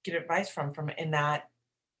get advice from in that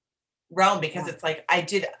realm because Yeah. it's like I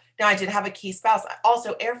did have a key spouse.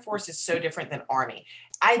 Also, Air Force is so different than Army.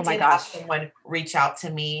 I Oh my did have gosh. someone reach out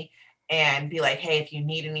to me and be like, hey, if you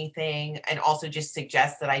need anything, and also just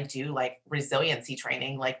suggest that I do like resiliency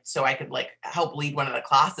training, like so I could like help lead one of the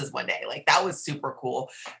classes one day. Like that was super cool.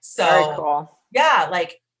 Very So cool. yeah,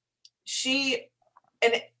 like she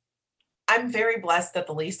and I'm very blessed that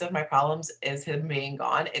the least of my problems is him being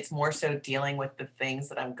gone. It's more so dealing with the things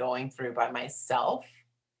that I'm going through by myself,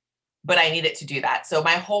 but I needed to do that. So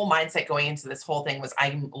my whole mindset going into this whole thing was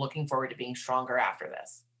I'm looking forward to being stronger after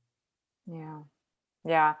this. Yeah.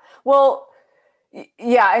 Yeah. Well,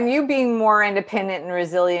 yeah, and you being more independent and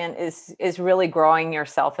resilient is really growing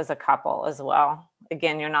yourself as a couple as well.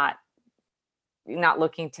 Again, you're not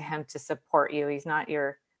looking to him to support you. He's not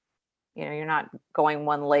you're not going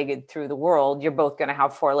one-legged through the world. You're both going to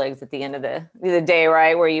have four legs at the end of the day,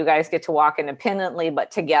 right? Where you guys get to walk independently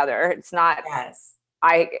but together. It's not Yes.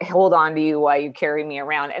 I hold on to you while you carry me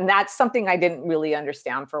around. And that's something I didn't really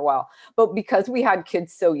understand for a while. But because we had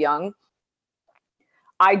kids so young,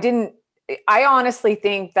 I didn't I honestly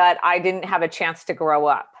think that I didn't have a chance to grow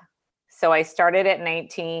up. So I started at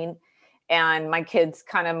 19 and my kids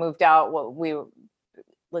kind of moved out what we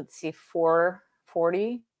let's see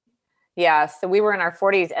 440. Yeah, so we were in our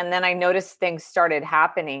 40s and then I noticed things started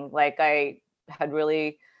happening. Like I had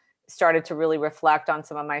really started to really reflect on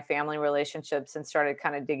some of my family relationships and started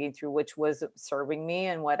kind of digging through which was serving me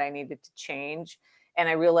and what I needed to change. And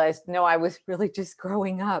I realized, no, I was really just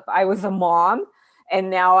growing up. I was a mom and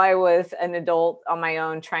now I was an adult on my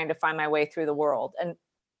own trying to find my way through the world. And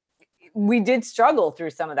we did struggle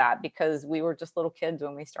through some of that because we were just little kids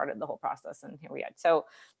when we started the whole process and here we are. So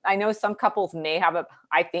I know some couples may have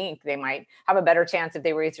I think they might have a better chance if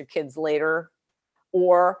they raise their kids later,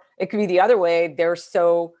 or it could be the other way. They're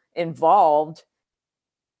so involved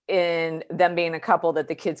in them being a couple that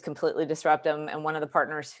the kids completely disrupt them and one of the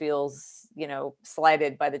partners feels,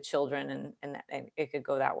 slighted by the children and it could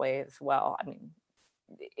go that way as well. I mean,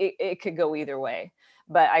 it could go either way,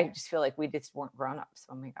 but I just feel like we just weren't grown ups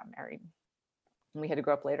when we got married. We had to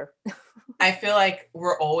grow up later. I feel like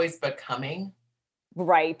we're always becoming,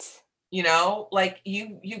 Right. like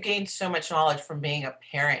you gained so much knowledge from being a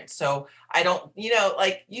parent. So I don't,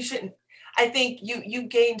 like you shouldn't I think you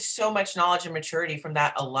gained so much knowledge and maturity from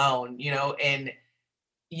that alone, and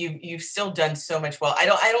you've still done so much well. I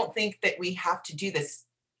don't think that we have to do this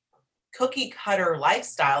cookie cutter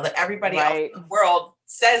lifestyle that everybody else Right. in the world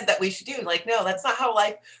says that we should do. Like, no, that's not how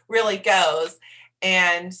life really goes.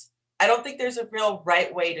 And I don't think there's a real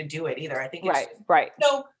right way to do it either. I think it's Right. just, Right.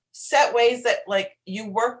 set ways that like you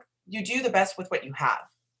do the best with what you have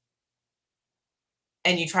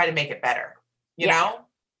and you try to make it better, you Yeah. know?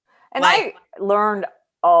 And Like, I learned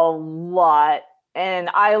a lot. And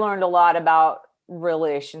I learned a lot about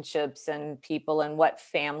relationships and people and what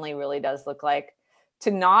family really does look like.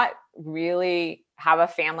 To not really have a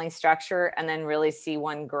family structure and then really see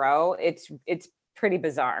one grow, it's pretty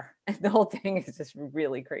bizarre. The whole thing is just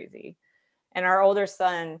really crazy. And our older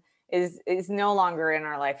son is no longer in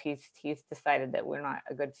our life. He's decided that we're not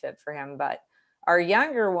a good fit for him. But our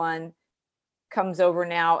younger one comes over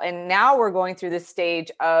now, and now we're going through this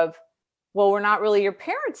stage of, well, we're not really your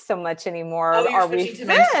parents so much anymore. Oh, you're Are we switching to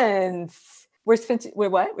mentors. friends? We're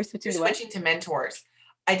what? We're switching You're to what? switching to mentors.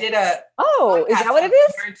 I did a Oh, is podcast that what on it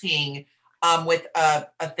is? parenting with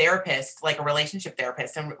a therapist, like a relationship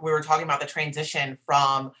therapist, and we were talking about the transition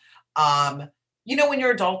from, when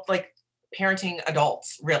you're adult, like parenting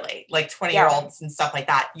adults, really, like 20-year-olds and stuff like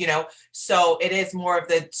that, So it is more of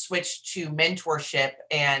the switch to mentorship,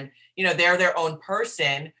 and they're their own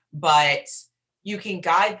person, but you can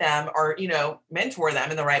guide them or mentor them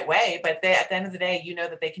in the right way, but they, at the end of the day,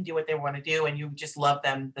 that they can do what they want to do, and you just love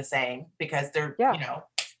them the same because they're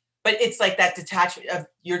but it's like that detachment of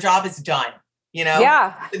your job is done,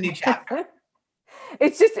 Yeah. the new chapter.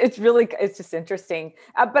 It's just interesting,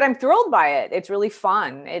 but I'm thrilled by it. It's really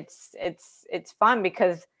fun. It's fun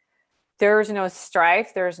because there's no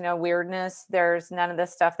strife, there's no weirdness, there's none of the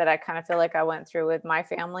stuff that I kind of feel like I went through with my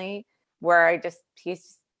family, where he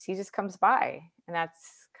just comes by, and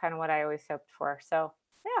that's kind of what I always hoped for. So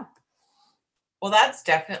yeah. Well, that's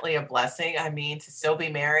definitely a blessing. I mean, to still be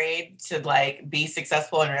married, to like be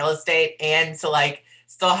successful in real estate, and to like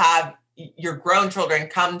still have your grown children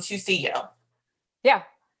come to see you. Yeah.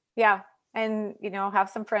 Yeah. And, have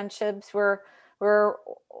some friendships. We're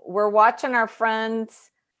watching our friends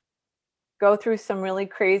go through some really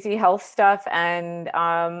crazy health stuff. And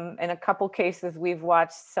in a couple cases, we've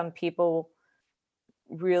watched some people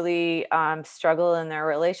really struggle in their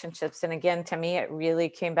relationships. And again, to me, it really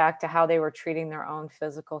came back to how they were treating their own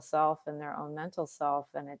physical self and their own mental self.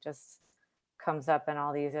 And it just comes up in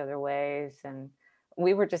all these other ways. And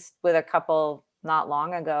we were just with a couple not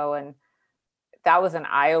long ago, and that was an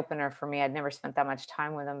eye opener for me. I'd never spent that much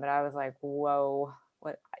time with them, but I was like, whoa,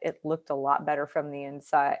 it looked a lot better from the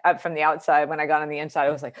inside, from the outside. When I got on the inside,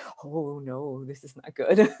 I was like, oh no, this is not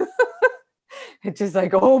good. It's just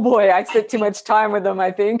like, oh boy, I spent too much time with them,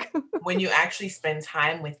 I think. When you actually spend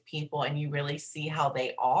time with people and you really see how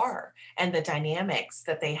they are and the dynamics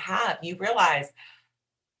that they have, you realize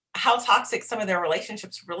how toxic some of their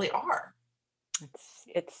relationships really are.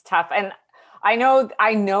 It's tough. And I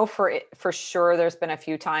know for sure there's been a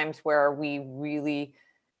few times where we really,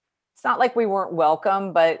 it's not like we weren't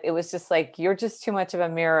welcome, but it was just like, you're just too much of a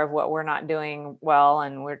mirror of what we're not doing well,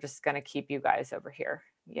 and we're just going to keep you guys over here,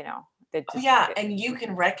 And you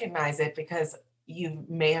can recognize it because you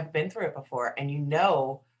may have been through it before, and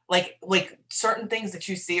like certain things that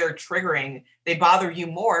you see are triggering, they bother you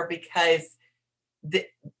more because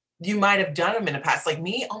you might have done them in the past. Like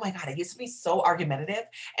me, oh my God, I used to be so argumentative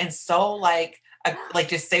and so like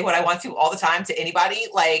just say what I want to all the time to anybody.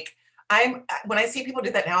 Like when I see people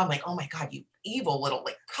do that now, I'm like, oh my God, you evil little,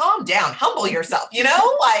 like, calm down, humble yourself,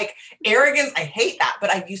 like arrogance. I hate that,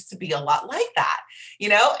 but I used to be a lot like that,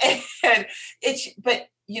 and but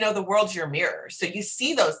the world's your mirror. So you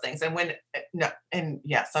see those things. And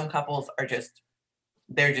some couples are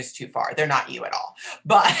they're just too far. They're not you at all.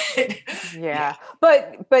 But yeah.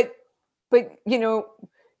 But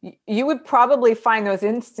you would probably find those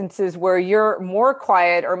instances where you're more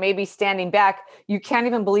quiet or maybe standing back. You can't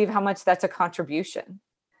even believe how much that's a contribution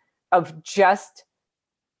of just,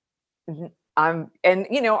 and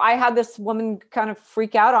I had this woman kind of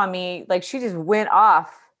freak out on me. Like, she just went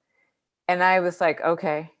off, and I was like,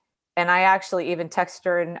 okay. And I actually even texted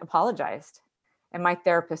her and apologized. And my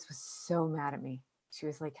therapist was so mad at me. She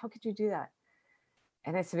was like, how could you do that?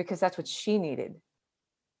 And I said, because that's what she needed.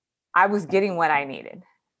 I was getting what I needed.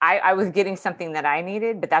 I was getting something that I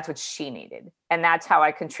needed, but that's what she needed. And that's how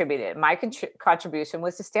I contributed. My contribution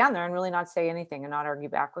was to stand there and really not say anything and not argue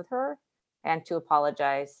back with her, and to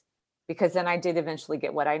apologize, because then I did eventually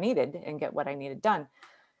get what I needed and get what I needed done.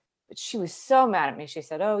 But she was so mad at me. She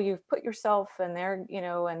said, oh, you've put yourself in there,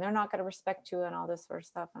 and they're not going to respect you and all this sort of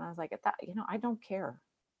stuff. And I was like, I don't care.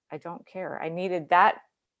 I don't care. I needed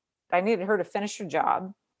her to finish her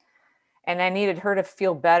job. And I needed her to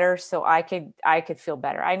feel better so I could feel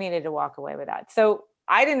better. I needed to walk away with that. So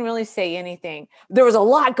I didn't really say anything. There was a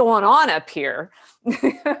lot going on up here,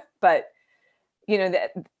 but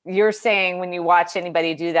that you're saying, when you watch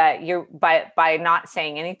anybody do that, you're by not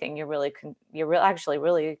saying anything, you're actually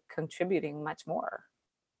really contributing much more.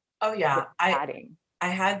 Oh yeah. Adding. I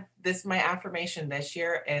had my affirmation this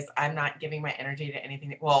year is, I'm not giving my energy to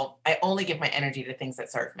anything. Well, I only give my energy to things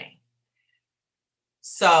that serve me.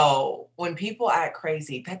 So when people act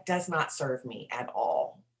crazy, that does not serve me at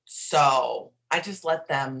all. So I just let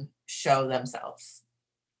them show themselves.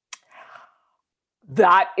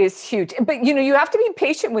 That is huge. But you have to be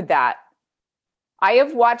patient with that. I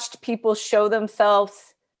have watched people show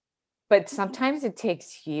themselves, but sometimes it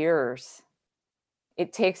takes years.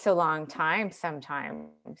 It takes a long time sometimes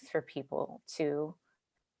for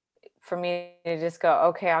me to just go,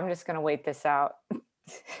 okay, I'm just going to wait this out.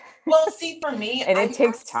 Well, see, for me, And it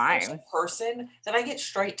takes I'm such time. a person that I get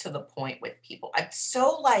straight to the point with people. I'm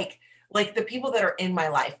so like the people that are in my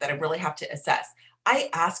life that I really have to assess. I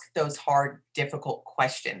ask those hard, difficult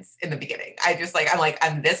questions in the beginning. I'm this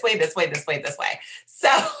way, this way, this way, this way. So,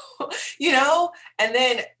 and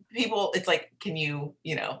then people, it's like, can you,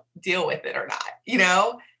 deal with it or not?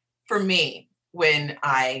 For me, when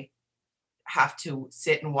I have to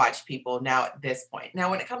sit and watch people now at this point.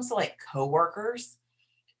 Now, when it comes to like coworkers,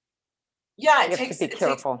 yeah, You have to be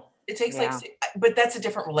careful. it takes like, Yeah. but that's a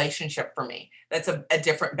different relationship for me. That's a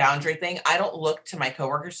different boundary thing. I don't look to my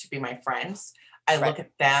coworkers to be my friends. I Right. look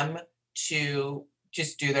at them to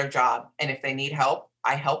just do their job. And if they need help,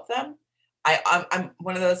 I help them. I'm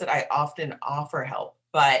one of those that I often offer help,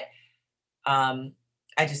 but I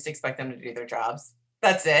just expect them to do their jobs.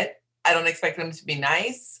 That's it. I don't expect them to be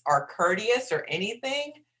nice or courteous or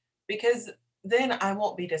anything because then I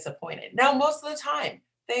won't be disappointed. Now, most of the time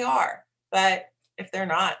they are, but if they're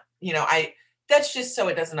not, that's just so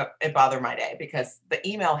it doesn't bother my day because the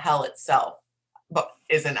email hell itself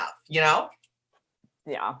is enough. Yeah.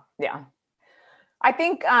 Yeah. I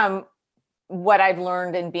think what I've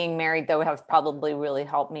learned in being married, though, has probably really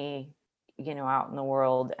helped me, out in the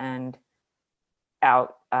world and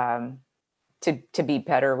out to be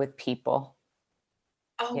better with people.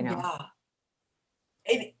 Oh yeah.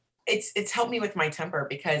 It's helped me with my temper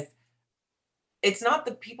because it's not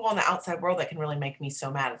the people on the outside world that can really make me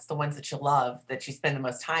so mad. It's the ones that you love, that you spend the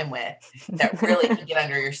most time with, that really can get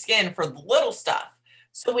under your skin for the little stuff.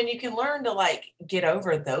 So when you can learn to like get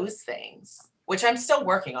over those things, which I'm still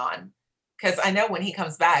working on, because I know when he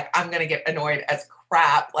comes back, I'm gonna get annoyed as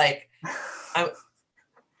crap. Like,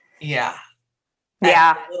 yeah,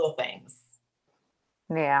 Yeah. little things.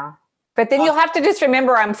 Yeah. But then you'll have to just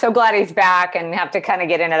remember, I'm so glad he's back, and have to kind of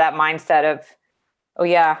get into that mindset of, oh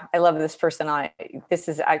yeah, I love this person.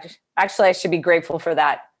 Actually, I should be grateful for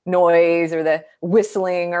that noise or the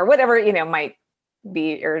whistling or whatever, might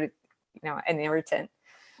be, or, an irritant.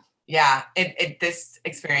 Yeah, this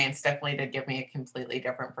experience definitely did give me a completely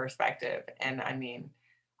different perspective. And I mean,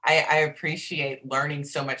 I appreciate learning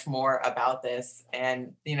so much more about this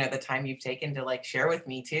and, the time you've taken to like share with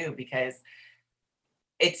me too, because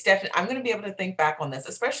it's definitely, I'm going to be able to think back on this,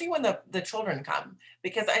 especially when the children come,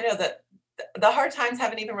 because I know that the hard times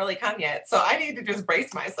haven't even really come yet. So I need to just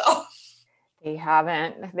brace myself. They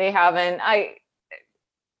haven't.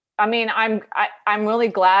 I mean, I'm really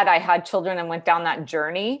glad I had children and went down that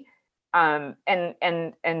journey. And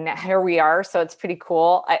here we are. So it's pretty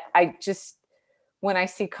cool. I just, when I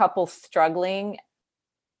see couples struggling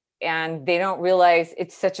and they don't realize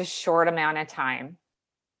it's such a short amount of time.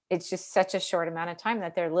 It's just such a short amount of time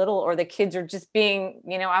that they're little, or the kids are just being,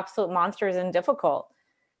 absolute monsters and difficult.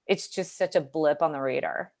 It's just such a blip on the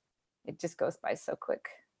radar. It just goes by so quick.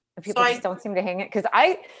 And people just don't seem to hang it. Cause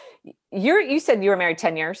you said you were married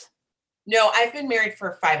 10 years. No, I've been married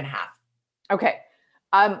for 5.5. Okay.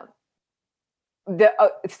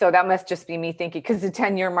 So that must just be me thinking, because the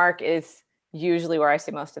 10-year mark is usually where I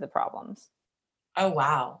see most of the problems. Oh,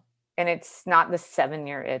 wow. And it's not the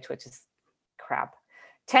 7-year itch, which is crap.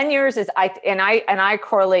 10 years is I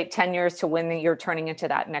correlate 10 years to when you're turning into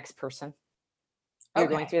that next person. You're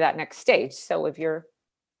going through that next stage. So if you're,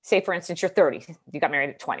 say for instance, you're 30, you got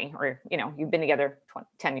married at 20, or, you've been together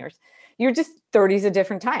 10 years. You're just 30 is a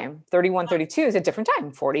different time. 31, 32 is a different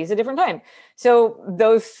time. 40 is a different time. So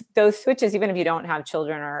those switches, even if you don't have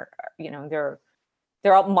children, are,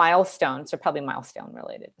 they're all milestones. They're probably milestone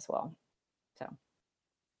related as well. So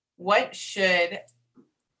what should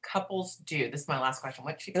couples do? This is my last question.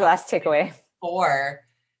 What should your last takeaway before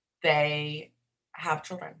they have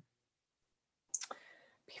children?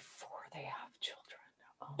 Before they have children.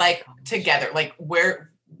 Like together, like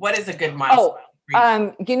what is a good milestone?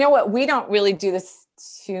 You know what? We don't really do this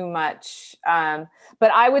too much. But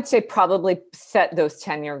I would say probably set those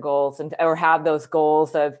 10-year goals or have those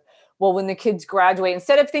goals of, well, when the kids graduate,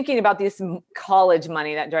 instead of thinking about this college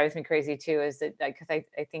money, that drives me crazy too, is that because I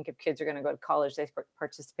think if kids are going to go to college, they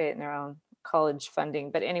participate in their own college funding.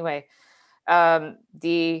 But anyway,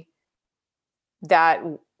 that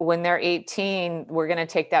when they're 18, we're going to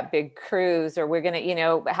take that big cruise, or we're going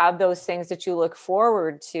to, have those things that you look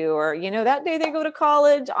forward to, or, that day they go to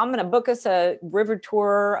college, I'm going to book us a river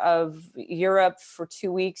tour of Europe for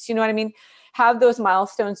 2 weeks. You know what I mean? Have those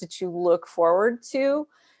milestones that you look forward to.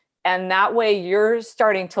 And that way you're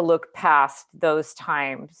starting to look past those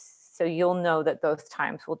times. So you'll know that those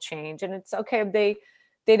times will change. And it's okay if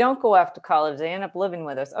they don't go off to college, they end up living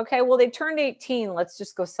with us. Okay, well, they turned 18. Let's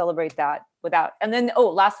just go celebrate that without. And then,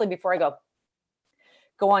 lastly, before I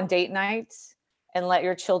go on date nights and let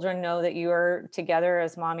your children know that you are together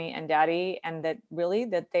as mommy and daddy, and that really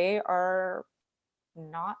that they are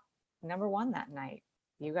not number one that night.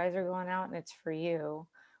 You guys are going out and it's for you,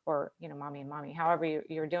 or, mommy and mommy, however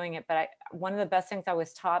you're doing it. But one of the best things I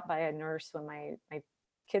was taught by a nurse when my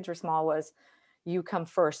kids were small was, you come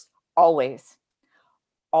first, always,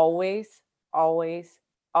 always, always,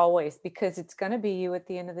 always, because it's going to be you at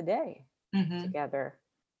the end of the day together.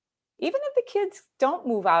 Even if the kids don't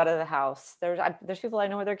move out of the house, there's people I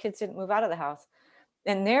know where their kids didn't move out of the house,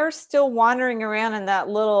 and they're still wandering around in that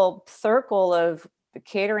little circle of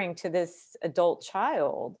catering to this adult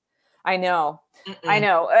child. I know.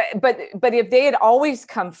 But if they had always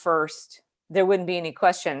come first, there wouldn't be any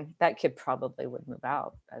question. That kid probably would move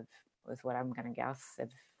out, was what I'm going to guess,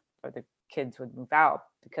 or the kids would move out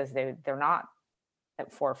because they're not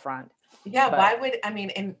at forefront. Yeah. But why would,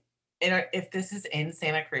 if this is in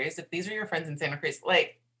Santa Cruz, if these are your friends in Santa Cruz,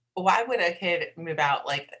 like, why would a kid move out?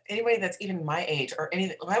 Like, anybody that's even my age or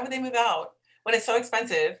anything, why would they move out when it's so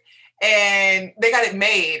expensive and they got it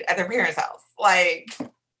made at their parents' house? Like,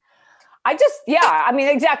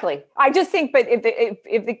 exactly. I just think, but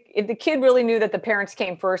if the kid really knew that the parents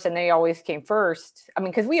came first and they always came first,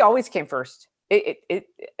 because we always came first.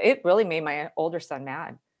 It really made my older son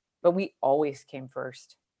mad, but we always came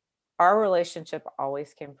first. Our relationship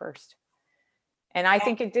always came first. And I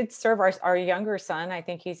think it did serve our younger son. I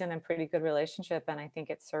think he's in a pretty good relationship, and I think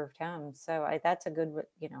it served him. So that's a good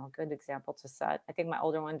example to set. I think my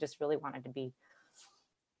older one just really wanted to be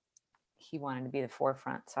the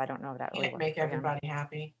forefront. So I don't know if that really make everybody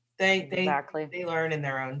happy. They learn in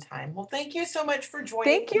their own time. Well, thank you so much for joining.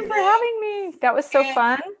 Thank you for having me. That was so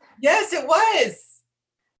fun. Yes, it was.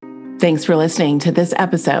 Thanks for listening to this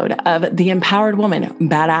episode of the Empowered Woman,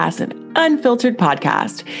 Badass and Unfiltered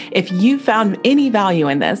podcast. If you found any value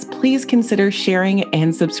in this, please consider sharing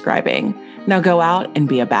and subscribing. Now go out and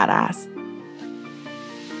be a badass.